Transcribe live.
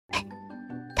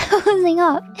cozying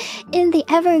up in the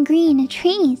evergreen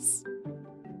trees,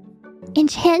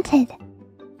 enchanted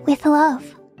with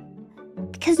love.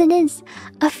 Because it is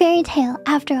a fairy tale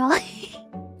after all. Should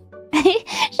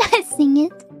I sing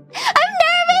it? I'm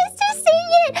nervous to sing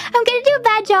it! I'm gonna do a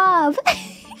bad job.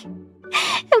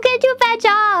 I'm gonna do a bad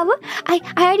job. I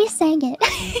already sang it.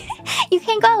 You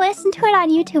can go listen to it on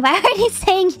YouTube. I already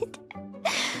sang it.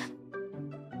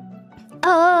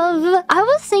 I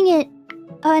will sing it.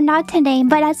 Not today,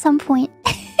 but at some point.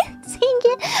 Sing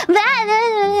it.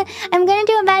 I'm gonna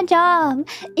do a bad job.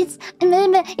 It's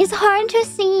hard to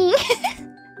sing.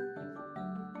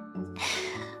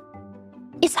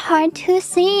 It's hard to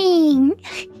sing.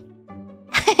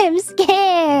 I'm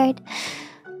scared.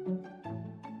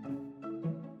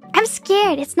 I'm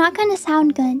scared. It's not gonna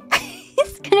sound good.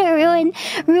 It's gonna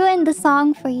ruin the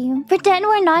song for you. Pretend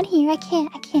we're not here. I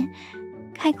can't. Can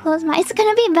I close my... It's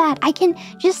gonna be bad. I can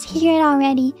just hear it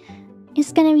already.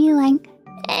 It's gonna be like...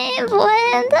 In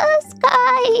the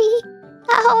sky.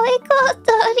 Aoi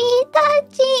kotori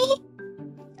tachi.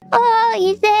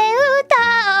 Oise uta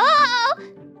o.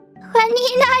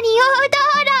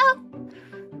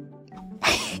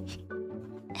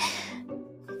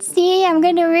 See, I'm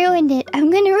gonna ruin it. I'm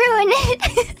gonna ruin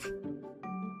it.